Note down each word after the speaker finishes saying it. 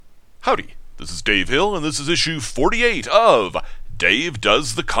Howdy, this is Dave Hill, and this is issue 48 of Dave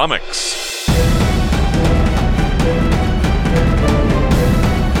Does the Comics.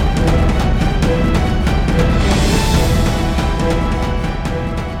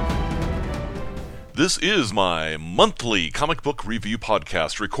 This is my monthly comic book review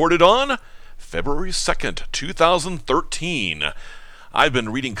podcast, recorded on February 2nd, 2013. I've been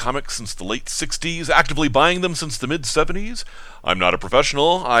reading comics since the late 60s, actively buying them since the mid-70s. I'm not a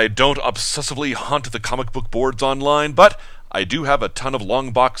professional. I don't obsessively haunt the comic book boards online, but I do have a ton of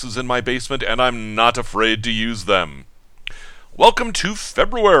long boxes in my basement, and I'm not afraid to use them. Welcome to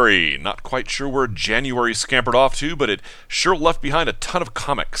February. Not quite sure where January scampered off to, but it sure left behind a ton of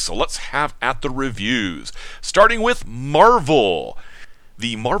comics, so let's have at the reviews. Starting with Marvel.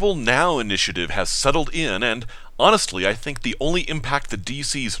 The Marvel Now initiative has settled in, and honestly, I think the only impact that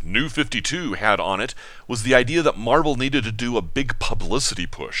DC's New 52 had on it was the idea that Marvel needed to do a big publicity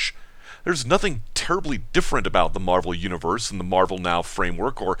push. There's nothing terribly different about the Marvel Universe and the Marvel Now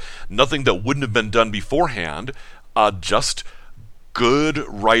framework, or nothing that wouldn't have been done beforehand, just good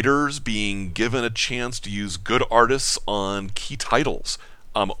writers being given a chance to use good artists on key titles.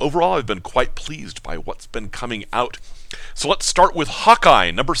 Overall, I've been quite pleased by what's been coming out. So let's start with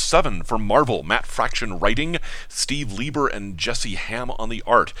Hawkeye, number 7 from Marvel. Matt Fraction writing, Steve Lieber and Jesse Hamm on the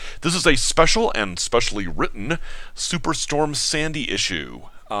art. This is a special and specially written Superstorm Sandy issue,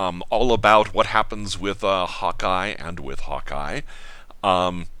 all about what happens with Hawkeye and with Hawkeye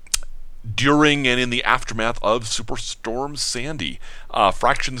during and in the aftermath of Superstorm Sandy.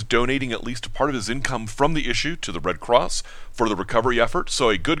 Fraction's donating at least a part of his income from the issue to the Red Cross for the recovery effort, so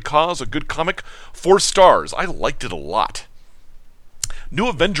a good cause, a good comic, 4 stars. I liked it a lot. New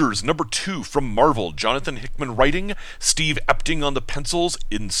Avengers number 2 from Marvel. Jonathan Hickman writing, Steve Epting on the pencils.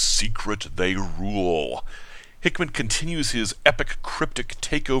 In secret they rule. Hickman continues his epic cryptic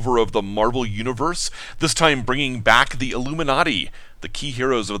takeover of the Marvel Universe, this time bringing back the Illuminati, the key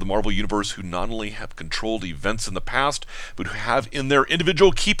heroes of the Marvel Universe who not only have controlled events in the past, but who have in their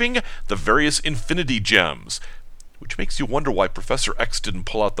individual keeping the various Infinity Gems, which makes you wonder why Professor X didn't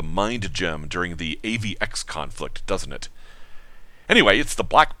pull out the Mind Gem during the AVX conflict, doesn't it? Anyway, it's the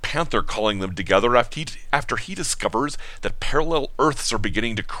Black Panther calling them together after he discovers that parallel Earths are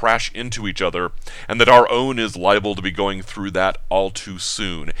beginning to crash into each other, and that our own is liable to be going through that all too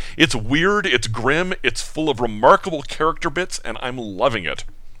soon. It's weird, it's grim, it's full of remarkable character bits, and I'm loving it.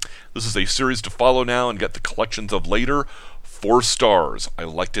 This is a series to follow now and get the collections of later. 4 stars. I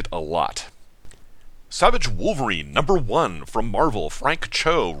liked it a lot. Savage Wolverine, number 1 from Marvel. Frank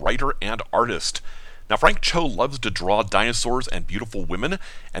Cho, writer and artist. Now, Frank Cho loves to draw dinosaurs and beautiful women,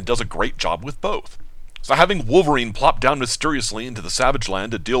 and does a great job with both. So having Wolverine plop down mysteriously into the Savage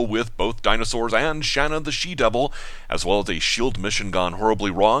Land to deal with both dinosaurs and Shanna the She-Devil, as well as a S.H.I.E.L.D. mission gone horribly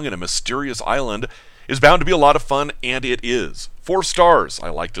wrong in a mysterious island, is bound to be a lot of fun, and it is. 4 stars. I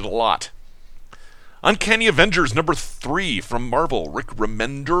liked it a lot. Uncanny Avengers number 3 from Marvel. Rick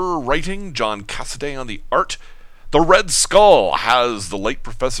Remender writing, John Cassaday on the art. The Red Skull has the late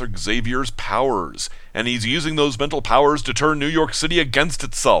Professor Xavier's powers, and he's using those mental powers to turn New York City against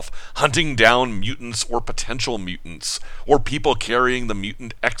itself, hunting down mutants or potential mutants, or people carrying the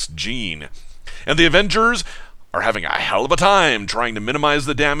mutant X gene. And the Avengers are having a hell of a time trying to minimize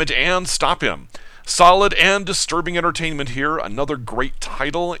the damage and stop him. Solid and disturbing entertainment here. Another great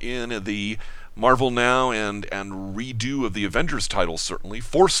title in the Marvel Now and redo of the Avengers title, certainly.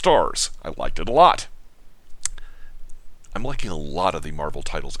 4 stars. I liked it a lot. I'm liking a lot of the Marvel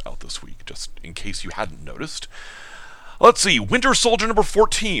titles out this week, just in case you hadn't noticed. Let's see, Winter Soldier number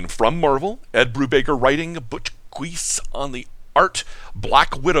 14 from Marvel. Ed Brubaker writing, Butch Guice on the art.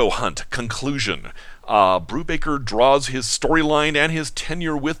 Black Widow Hunt, conclusion. Brubaker draws his storyline and his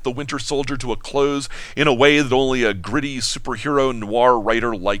tenure with the Winter Soldier to a close in a way that only a gritty superhero noir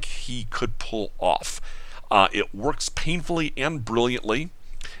writer like he could pull off. It works painfully and brilliantly.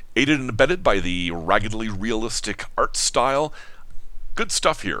 Aided and abetted by the raggedly realistic art style. Good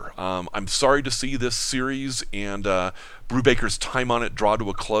stuff here. I'm sorry to see this series and Brubaker's time on it draw to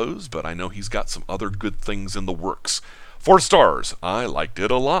a close, but I know he's got some other good things in the works. 4 stars. I liked it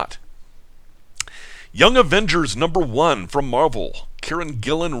a lot. Young Avengers number 1 from Marvel. Kieran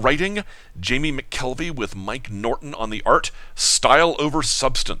Gillen writing, Jamie McKelvey with Mike Norton on the art. Style over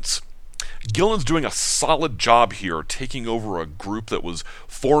substance. Gillen's doing a solid job here, taking over a group that was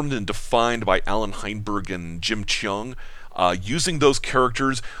formed and defined by Alan Heinberg and Jim Cheung, using those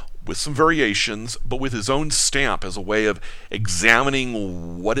characters with some variations, but with his own stamp as a way of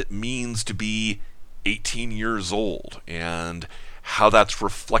examining what it means to be 18 years old, and how that's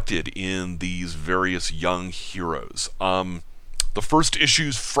reflected in these various young heroes. The first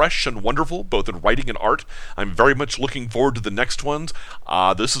issue's fresh and wonderful, both in writing and art. I'm very much looking forward to the next ones.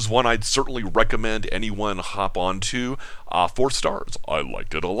 This is one I'd certainly recommend anyone hop onto. 4 stars. I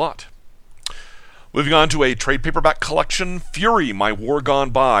liked it a lot. Moving on to a trade paperback collection, Fury, My War Gone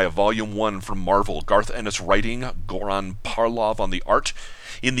By, Volume 1 from Marvel. Garth Ennis writing, Goran Parlov on the art.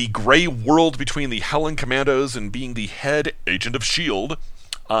 In the gray world between the Helen Commandos and being the head agent of S.H.I.E.L.D.,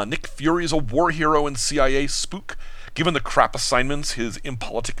 Nick Fury is a war hero and CIA spook. Given the crap assignments his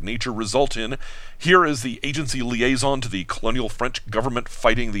impolitic nature result in, here is the agency liaison to the colonial French government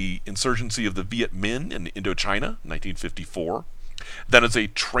fighting the insurgency of the Viet Minh in Indochina, 1954. Then as a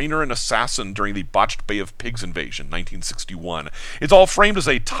trainer and assassin during the botched Bay of Pigs invasion, 1961. It's all framed as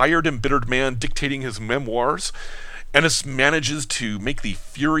a tired, embittered man dictating his memoirs. Ennis manages to make the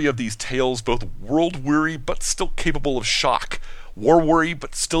fury of these tales both world-weary but still capable of shock, war-weary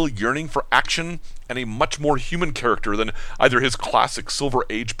but still yearning for action, and a much more human character than either his classic Silver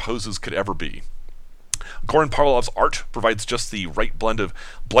Age poses could ever be. Goran Parlov's art provides just the right blend of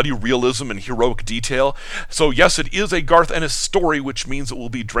bloody realism and heroic detail. So yes, it is a Garth Ennis story, which means it will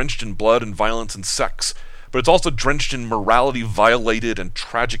be drenched in blood and violence and sex. But it's also drenched in morality violated and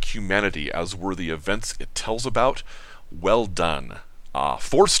tragic humanity, as were the events it tells about. Well done.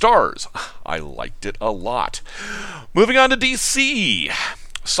 4 stars. I liked it a lot. Moving on to DC.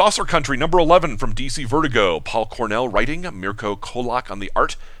 Saucer Country, number 11 from DC Vertigo. Paul Cornell writing, Mirko Kolak on the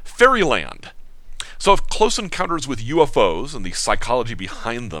art. Fairyland. So if close encounters with UFOs and the psychology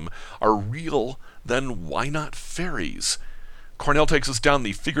behind them are real, then why not fairies? Cornell takes us down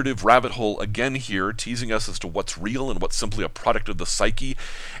the figurative rabbit hole again here, teasing us as to what's real and what's simply a product of the psyche,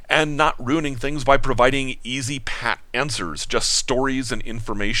 and not ruining things by providing easy pat answers, just stories and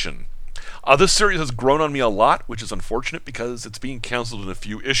information. This series has grown on me a lot, which is unfortunate because it's being canceled in a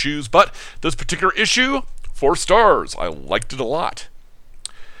few issues, but this particular issue, 4 stars. I liked it a lot.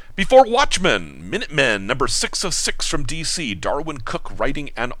 Before Watchmen, Minutemen, number 6 of 6 from DC, Darwin Cook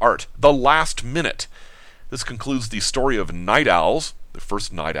writing and art, The Last Minute. This concludes the story of Night Owls, the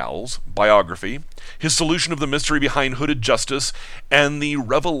first Night Owls, biography, his solution of the mystery behind Hooded Justice, and the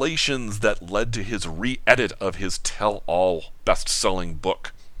revelations that led to his re-edit of his tell-all best-selling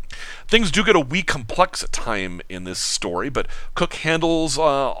book. Things do get a wee complex at time in this story, but Cook handles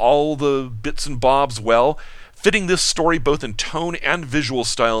all the bits and bobs well, fitting this story both in tone and visual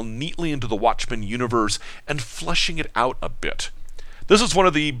style neatly into the Watchmen universe and fleshing it out a bit. This is one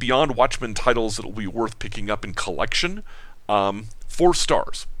of the Beyond Watchmen titles that will be worth picking up in collection. 4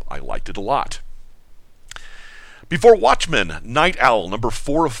 stars. I liked it a lot. Before Watchmen, Night Owl, number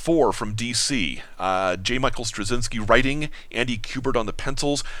 4 of 4 from DC. J. Michael Straczynski writing, Andy Kubert on the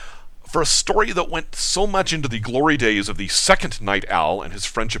pencils. For a story that went so much into the glory days of the second Night Owl and his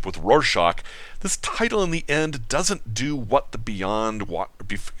friendship with Rorschach, this title in the end doesn't do what the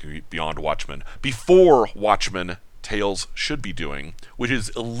Before Watchmen tales should be doing, which is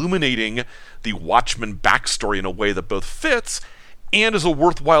illuminating the Watchmen backstory in a way that both fits and is a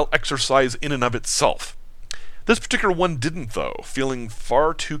worthwhile exercise in and of itself. This particular one didn't, though, feeling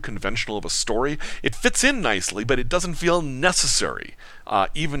far too conventional of a story. It fits in nicely, but it doesn't feel necessary,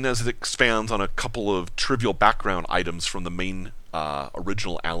 even as it expands on a couple of trivial background items from the main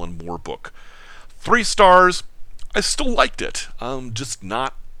original Alan Moore book. 3 stars. I still liked it, just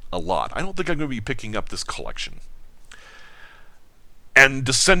not a lot. I don't think I'm going to be picking up this collection. And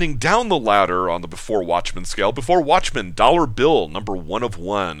descending down the ladder on the Before Watchmen scale, Before Watchmen, Dollar Bill, number 1 of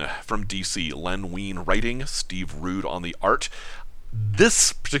 1 from DC. Len Wein writing, Steve Rude on the art.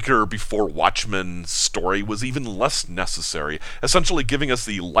 This particular Before Watchmen story was even less necessary, essentially giving us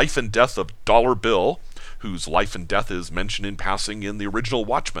the life and death of Dollar Bill, whose life and death is mentioned in passing in the original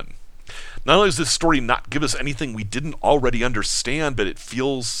Watchmen. Not only does this story not give us anything we didn't already understand, but it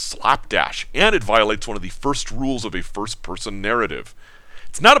feels slapdash, and it violates one of the first rules of a first-person narrative.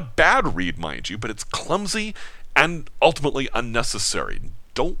 It's not a bad read, mind you, but it's clumsy and ultimately unnecessary.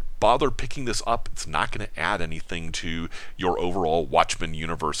 Don't bother picking this up. It's not going to add anything to your overall Watchmen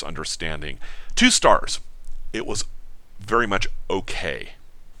universe understanding. 2 stars. It was very much okay.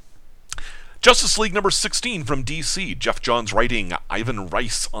 Justice League number 16 from DC. Jeff Johns writing, Ivan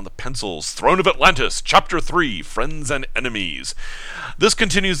Rice on the pencils. Throne of Atlantis, Chapter 3, Friends and Enemies. This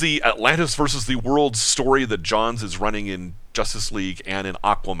continues the Atlantis versus the World story that Johns is running in Justice League and in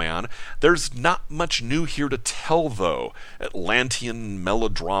Aquaman. There's not much new here to tell, though. Atlantean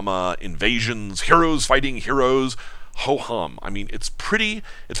melodrama, invasions, heroes fighting heroes. Ho-hum. I mean, it's pretty,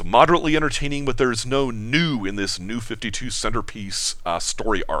 it's moderately entertaining, but there's no new in this New 52 centerpiece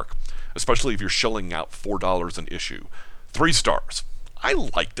story arc, especially if you're shelling out $4 an issue. 3 stars. I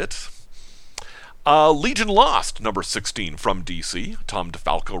liked it. Legion Lost, number 16 from DC. Tom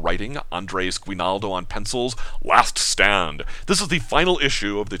DeFalco writing, Andres Guinaldo on pencils. Last Stand. This is the final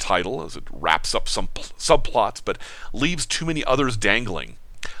issue of the title as it wraps up some subplots but leaves too many others dangling.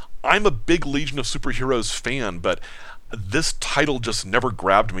 I'm a big Legion of Superheroes fan, but this title just never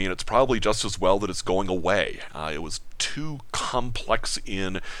grabbed me, and it's probably just as well that it's going away. It was too complex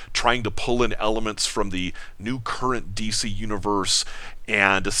in trying to pull in elements from the new current DC universe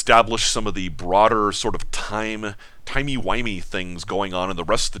and establish some of the broader sort of timey-wimey things going on in the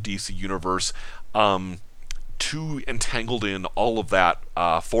rest of the DC universe. Too entangled in all of that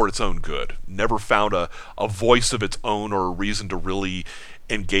for its own good. Never found a voice of its own or a reason to really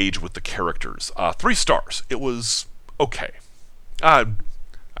engage with the characters. 3 stars. It was okay. I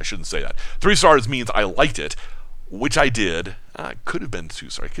shouldn't say that. 3 stars means I liked it, which I did. Could have been 2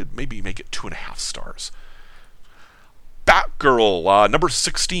 stars. I could maybe make it 2.5 stars. Batgirl, number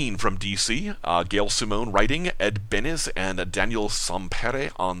 16 from DC. Gail Simone writing, Ed Benes and Daniel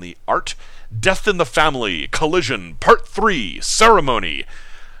Sampere on the art. Death in the Family, Collision, Part 3, Ceremony,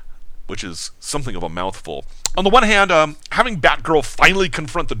 which is something of a mouthful. On the one hand, having Batgirl finally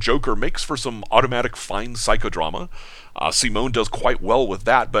confront the Joker makes for some automatic fine psychodrama. Simone does quite well with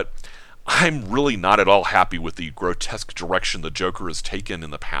that, but I'm really not at all happy with the grotesque direction the Joker has taken in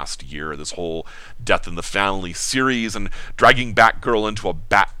the past year. This whole Death in the Family series and dragging Batgirl into a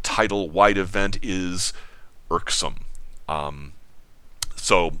Bat title-wide event is irksome.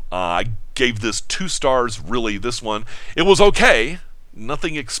 So I gave this 2 stars, really, this one. It was okay.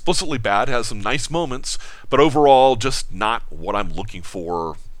 Nothing explicitly bad, has some nice moments, but overall just not what I'm looking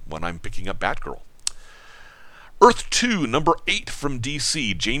for when I'm picking up Batgirl. Earth 2, number 8 from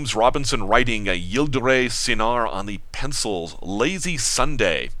DC. James Robinson writing, Yildiray Sinar on the pencils. Lazy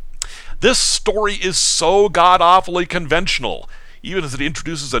Sunday. This story is so god-awfully conventional, even as it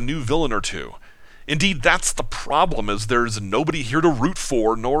introduces a new villain or two. Indeed, that's the problem, as there's nobody here to root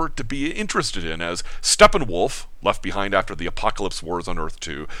for nor to be interested in, as Steppenwolf, left behind after the Apocalypse Wars on Earth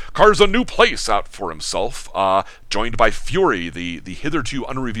 2, carves a new place out for himself, joined by Fury, the hitherto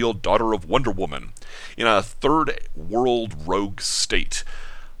unrevealed daughter of Wonder Woman, in a third world rogue state.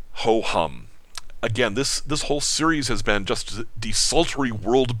 Ho-hum. Again, this whole series has been just desultory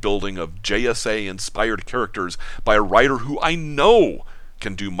world building of JSA-inspired characters by a writer who I know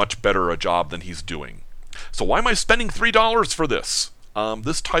can do much better a job than he's doing. So why am I spending $3 for this?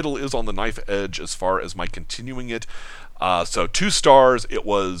 This title is on the knife edge as far as my continuing it. So 2 stars, it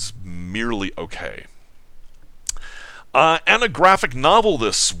was merely okay. And a graphic novel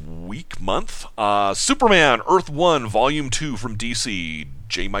this month. Superman, Earth 1, Volume 2 from DC.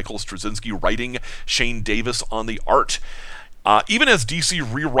 J. Michael Straczynski writing, Shane Davis on the art. Even as DC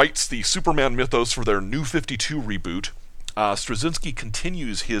rewrites the Superman mythos for their New 52 reboot, Straczynski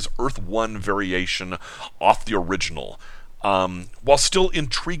continues his Earth 1 variation off the original. While still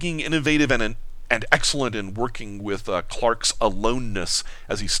intriguing, innovative, and excellent in working with Clark's aloneness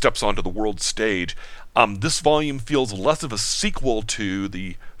as he steps onto the world stage, this volume feels less of a sequel to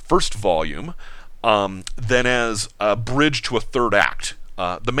the first volume than as a bridge to a third act.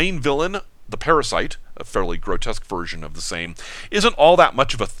 The main villain, the Parasite, a fairly grotesque version of the same, isn't all that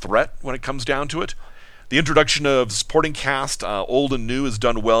much of a threat when it comes down to it. The introduction of the supporting cast, old and new, is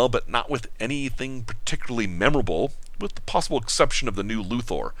done well, but not with anything particularly memorable, with the possible exception of the new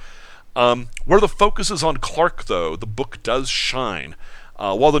Luthor. Where the focus is on Clark, though, the book does shine.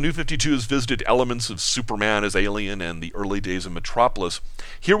 While the New 52 has visited elements of Superman as alien and the early days of Metropolis,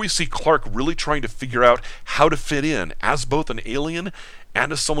 here we see Clark really trying to figure out how to fit in as both an alien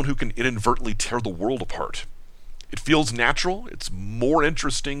and as someone who can inadvertently tear the world apart. It feels natural, it's more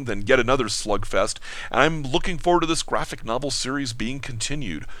interesting than yet another slugfest, and I'm looking forward to this graphic novel series being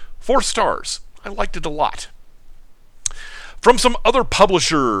continued. 4 stars. I liked it a lot. From some other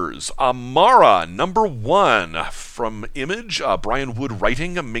publishers, Mara, number 1 from Image, Brian Wood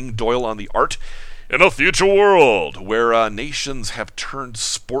writing, Ming Doyle on the art. In a future world where nations have turned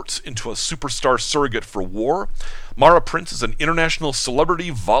sports into a superstar surrogate for war, Mara Prince is an international celebrity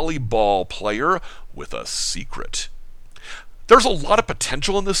volleyball player with a secret. There's a lot of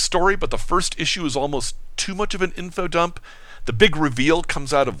potential in this story, but the first issue is almost too much of an info dump. The big reveal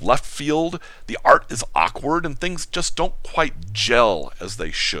comes out of left field, the art is awkward, and things just don't quite gel as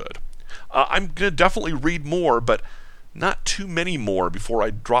they should. I'm going to definitely read more, but not too many more before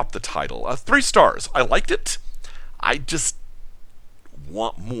I drop the title. 3 stars. I liked it. I just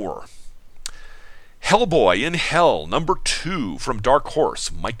want more. Hellboy in Hell, number 2 from Dark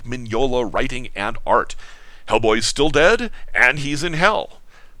Horse. Mike Mignola writing and art. Hellboy's still dead, and he's in hell.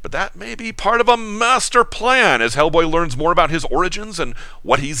 But that may be part of a master plan as Hellboy learns more about his origins and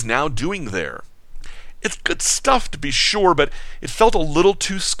what he's now doing there. It's good stuff to be sure, but it felt a little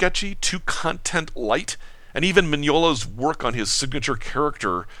too sketchy, too content light, and even Mignola's work on his signature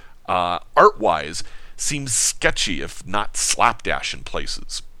character, art-wise, seems sketchy if not slapdash in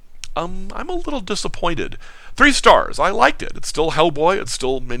places. I'm a little disappointed. 3 stars. I liked it. It's still Hellboy. It's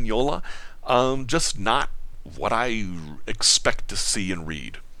still Mignola. Just not what I expect to see and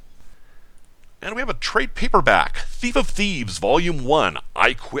read. And we have a trade paperback, Thief of Thieves, Volume 1,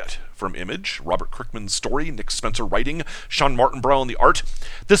 I Quit, from Image. Robert Kirkman's story, Nick Spencer writing, Sean Martinbrough on the art.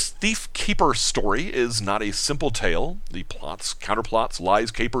 This Thief Caper story is not a simple tale. The plots, counterplots,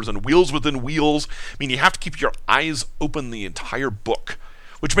 lies, capers, and wheels within wheels mean you have to keep your eyes open the entire book,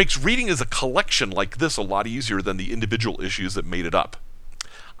 which makes reading as a collection like this a lot easier than the individual issues that made it up.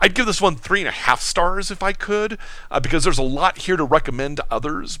 I'd give this one 3.5 stars if I could, because there's a lot here to recommend to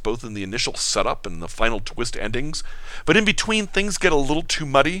others, both in the initial setup and the final twist endings. But in between, things get a little too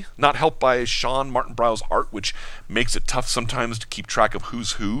muddy, not helped by Sean Martinbrough's art, which makes it tough sometimes to keep track of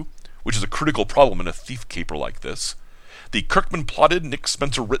who's who, which is a critical problem in a thief caper like this. The Kirkman plotted, Nick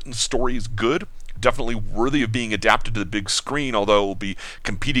Spencer written story is good, definitely worthy of being adapted to the big screen, although it will be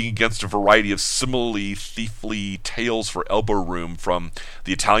competing against a variety of similarly thiefly tales for elbow room, from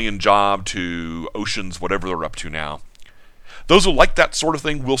The Italian Job to Ocean's whatever they're up to now. Those who like that sort of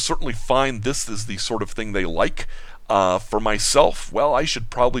thing will certainly find this is the sort of thing they like. For myself, well, I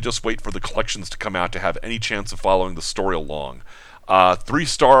should probably just wait for the collections to come out to have any chance of following the story along. 3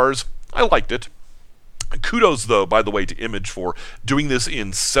 stars. I liked it. Kudos, though, by the way, to Image for doing this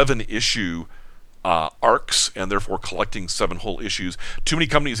in 7-issue arcs, and therefore collecting 7 whole issues. Too many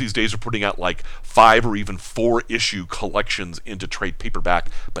companies these days are putting out like 5 or even 4-issue collections into trade paperback,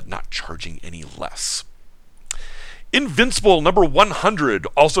 but not charging any less. Invincible number 100,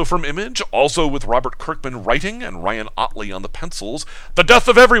 also from Image, also with Robert Kirkman writing and Ryan Ottley on the pencils. The Death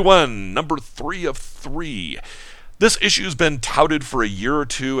of Everyone, number 3 of 3. This issue's been touted for a year or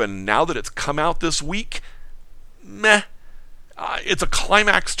two, and now that it's come out this week, meh. It's a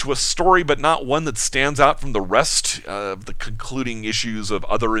climax to a story, but not one that stands out from the rest of the concluding issues of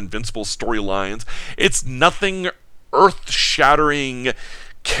other Invincible storylines. It's nothing earth-shattering,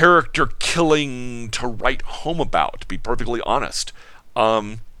 character-killing to write home about, to be perfectly honest.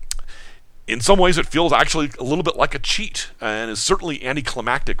 In some ways, it feels actually a little bit like a cheat, and is certainly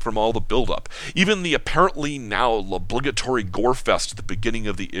anticlimactic from all the build-up. Even the apparently now obligatory gore fest at the beginning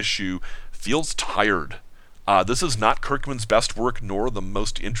of the issue feels tired. This is not Kirkman's best work, nor the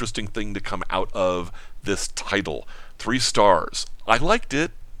most interesting thing to come out of this title. 3 stars. I liked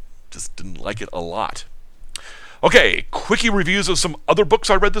it, just didn't like it a lot. Okay, quickie reviews of some other books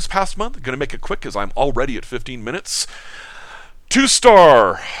I read this past month. I'm going to make it quick as I'm already at 15 minutes.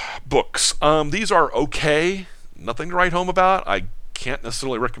 2-star books. These are okay. Nothing to write home about. I can't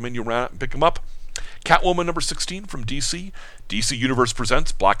necessarily recommend you run out and pick them up. Catwoman number 16 from DC. DC Universe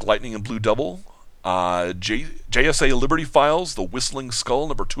presents Black Lightning and Blue Devil. JSA Liberty Files, The Whistling Skull,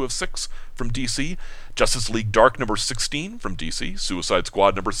 number 2 of 6 from DC. Justice League Dark, number 16 from DC. Suicide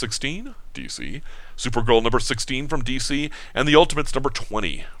Squad, number 16, DC. Supergirl, number 16 from DC. And The Ultimates, number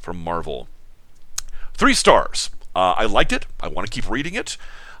 20 from Marvel. 3 stars. I liked it. I want to keep reading it.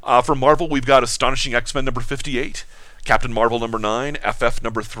 From Marvel, we've got Astonishing X-Men, number 58. Captain Marvel, number 9. FF,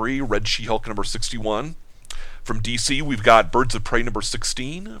 number 3. Red She-Hulk, number 61. From DC, we've got Birds of Prey, number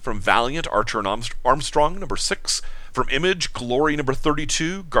 16. From Valiant, Archer and Armstrong, number 6. From Image, Glory, number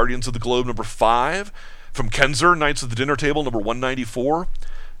 32. Guardians of the Globe, number 5. From Kenzer, Knights of the Dinner Table, number 194.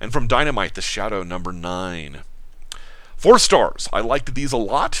 And from Dynamite, The Shadow, number 9. 4 stars. I liked these a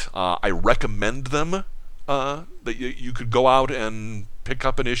lot. I recommend them, that you could go out and pick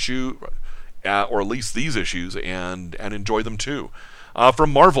up an issue, or at least these issues, and enjoy them too.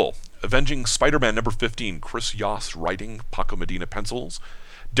 From Marvel, Avenging Spider-Man number 15, Chris Yost writing, Paco Medina pencils.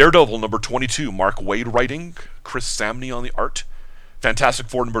 Daredevil number 22, Mark Waid writing, Chris Samney on the art. Fantastic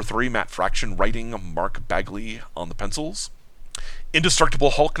Four number 3, Matt Fraction writing, Mark Bagley on the pencils.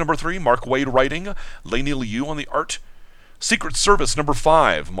 Indestructible Hulk number 3, Mark Waid writing, Lainey Liu on the art. Secret Service number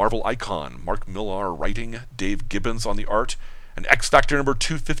 5, Marvel Icon, Mark Millar writing, Dave Gibbons on the art. And X Factor number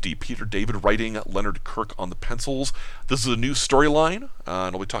 250, Peter David writing, Leonard Kirk on the pencils. This is a new storyline,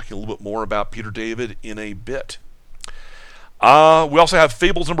 and I'll be talking a little bit more about Peter David in a bit. We also have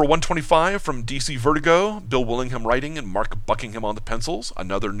Fables number 125 from DC Vertigo, Bill Willingham writing and Mark Buckingham on the pencils.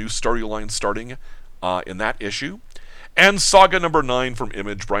 Another new storyline starting in that issue. And Saga number 9 from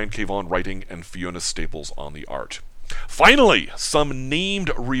Image, Brian K. Vaughan writing and Fiona Staples on the art. Finally, some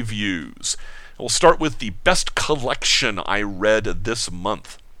named reviews. We'll start with the best collection I read this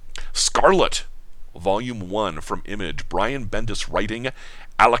month. Scarlet, Volume 1 from Image. Brian Bendis writing,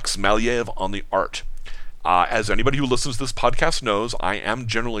 Alex Maliev on the art. As anybody who listens to this podcast knows, I am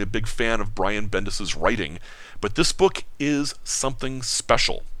generally a big fan of Brian Bendis' writing, but this book is something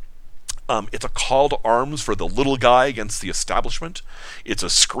special. It's a call to arms for the little guy against the establishment. It's a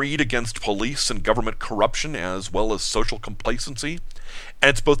screed against police and government corruption as well as social complacency. And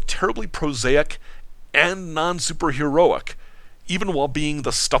it's both terribly prosaic and non-superheroic, even while being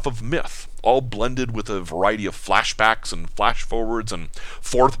the stuff of myth, all blended with a variety of flashbacks and flash forwards and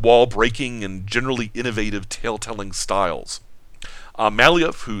fourth wall breaking and generally innovative tale-telling styles.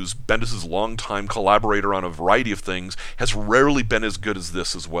 Maliev, who's Bendis' longtime collaborator on a variety of things, has rarely been as good as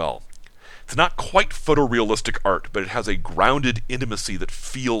this as well. It's not quite photorealistic art, but it has a grounded intimacy that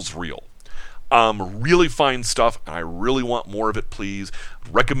feels real. Really fine stuff, and I really want more of it, please.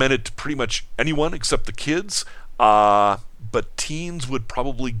 Recommend it to pretty much anyone except the kids, but teens would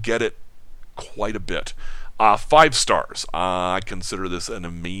probably get it quite a bit. 5 stars. I consider this an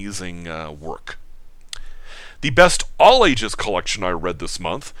amazing work. The best all-ages collection I read this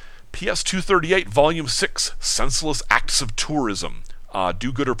month, PS238 Volume 6, Senseless Acts of Tourism.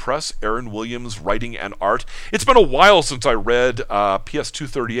 Do-Gooder Press, Aaron Williams, writing and art. It's been a while since I read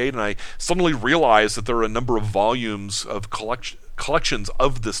PS238, and I suddenly realized that there are a number of volumes of collections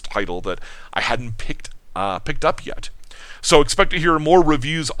of this title that I hadn't picked up yet. So expect to hear more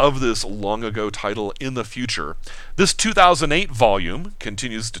reviews of this long-ago title in the future. This 2008 volume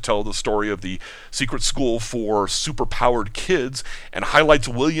continues to tell the story of the secret school for superpowered kids and highlights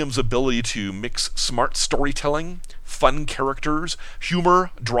Williams' ability to mix smart storytelling, fun characters,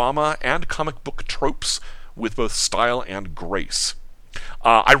 humor, drama, and comic book tropes with both style and grace.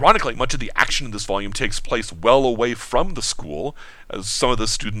 Ironically, much of the action in this volume takes place well away from the school, as some of the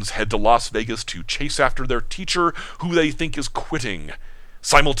students head to Las Vegas to chase after their teacher, who they think is quitting.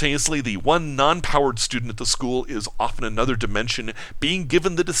 Simultaneously, the one non-powered student at the school is off in another dimension, being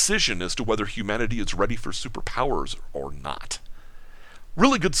given the decision as to whether humanity is ready for superpowers or not.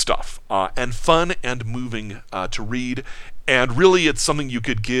 Really good stuff, and fun and moving to read, and really it's something you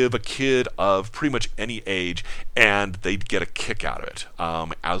could give a kid of pretty much any age, and they'd get a kick out of it,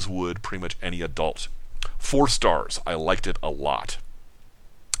 as would pretty much any adult. 4 stars. I liked it a lot.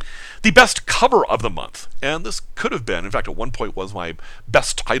 The best cover of the month, and this could have been, in fact at one point was my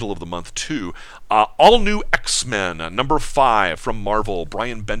best title of the month too, All New X-Men, number 5 from Marvel,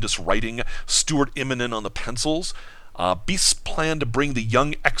 Brian Bendis writing, Stuart Immonen on the pencils. Beasts plan to bring the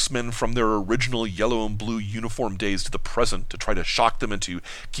young X-Men from their original yellow and blue uniform days to the present to try to shock them into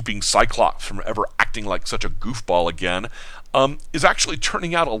keeping Cyclops from ever acting like such a goofball again, is actually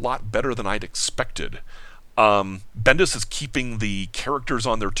turning out a lot better than I'd expected. Bendis is keeping the characters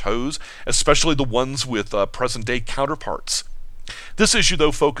on their toes, especially the ones with present-day counterparts. This issue,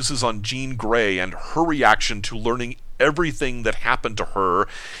 though, focuses on Jean Grey and her reaction to learning everything that happened to her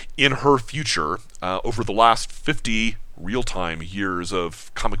in her future over the last 50 real-time years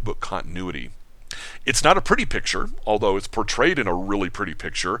of comic book continuity. It's not a pretty picture, although it's portrayed in a really pretty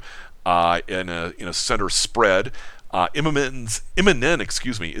picture in a center spread.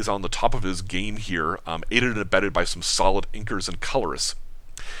 Immonen, is on the top of his game here, aided and abetted by some solid inkers and colorists.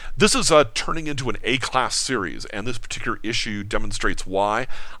 This is turning into an A-class series, and this particular issue demonstrates why.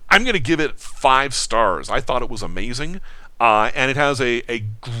 I'm going to give it 5 stars. I thought it was amazing, and it has a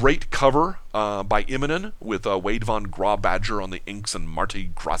great cover by Immonen with Wade von Grawbadger on the inks and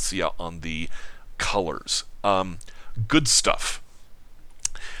Marty Gracia on the colors. Good stuff.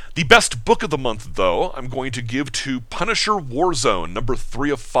 The best book of the month, though, I'm going to give to Punisher Warzone, number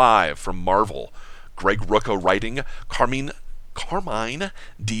 3 of 5 from Marvel. Greg Rucka writing, Carmine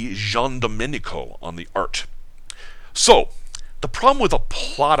Di Giandomenico on the art. So, the problem with a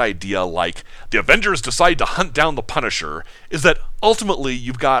plot idea like the Avengers decide to hunt down the Punisher is that ultimately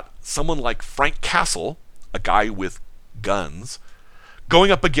you've got someone like Frank Castle, a guy with guns,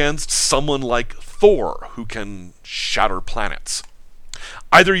 going up against someone like Thor, who can shatter planets.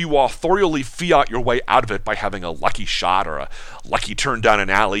 Either you authorially fiat your way out of it by having a lucky shot or a lucky turn down an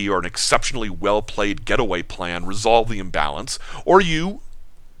alley or an exceptionally well-played getaway plan resolve the imbalance, or you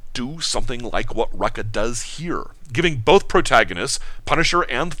do something like what Rucka does here, giving both protagonists, Punisher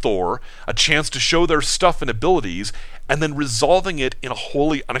and Thor, a chance to show their stuff and abilities, and then resolving it in a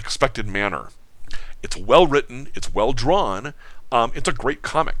wholly unexpected manner. It's well written, it's well drawn, it's a great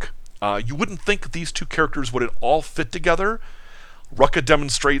comic. You wouldn't think these two characters would at all fit together. Rucka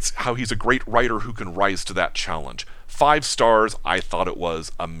demonstrates how he's a great writer who can rise to that challenge. 5 stars, I thought it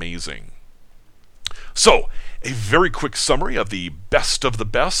was amazing. So, a very quick summary of the best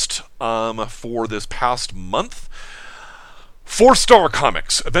for this past month. 4-star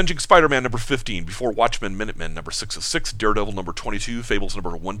comics: Avenging Spider-Man number 15, Before Watchmen Minutemen number 6 of 6, Daredevil number 22, Fables number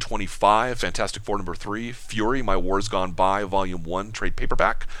 125, Fantastic Four number 3, Fury, My War's Gone By, Volume 1, trade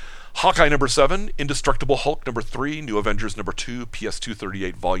paperback, Hawkeye number 7, Indestructible Hulk number 3, New Avengers number 2,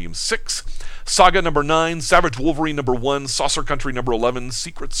 PS238 Volume 6, Saga number 9, Savage Wolverine number 1, Saucer Country number 11,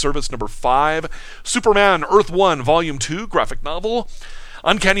 Secret Service number 5, Superman Earth 1 Volume 2, graphic novel,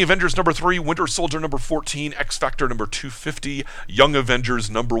 Uncanny Avengers number 3, Winter Soldier number 14, X-Factor number 250, Young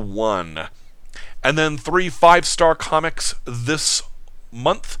Avengers number 1. And then 3 5-star comics this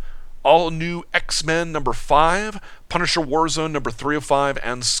month: All New X-Men number 5, Punisher Warzone number 3 of 5,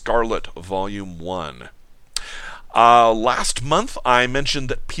 and Scarlet Volume 1. Last month, I mentioned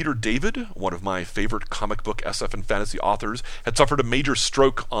that Peter David, one of my favorite comic book SF and fantasy authors, had suffered a major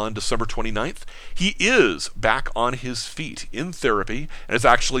stroke on December 29th. He is back on his feet in therapy and is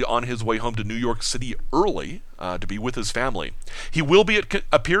actually on his way home to New York City early to be with his family. He will be, it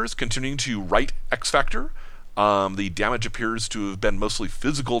appears, continuing to write X-Factor. The damage appears to have been mostly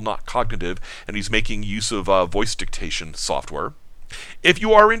physical, not cognitive, and he's making use of voice dictation software. If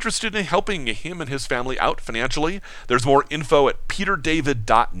you are interested in helping him and his family out financially, there's more info at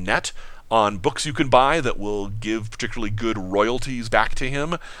peterdavid.net on books you can buy that will give particularly good royalties back to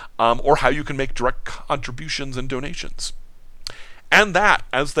him, or how you can make direct contributions and donations. And that,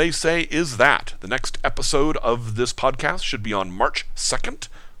 as they say, is that. The next episode of this podcast should be on March 2nd.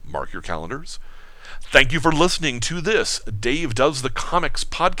 Mark your calendars. Thank you for listening to this Dave Does the Comics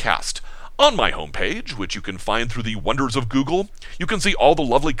podcast. On my homepage, which you can find through the wonders of Google, you can see all the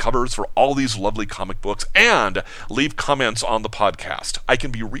lovely covers for all these lovely comic books and leave comments on the podcast. I can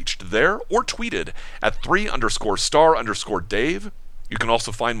be reached there or tweeted at 3_star_Dave. You can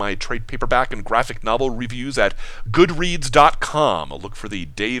also find my trade paperback and graphic novel reviews at goodreads.com. Look for the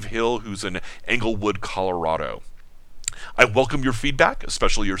Dave Hill, who's in Englewood, Colorado. I welcome your feedback,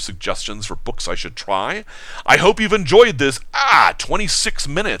 especially your suggestions for books I should try. I hope you've enjoyed this 26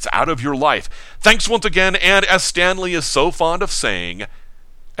 minutes out of your life. Thanks once again, and as Stanley is so fond of saying,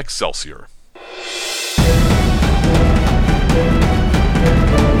 Excelsior.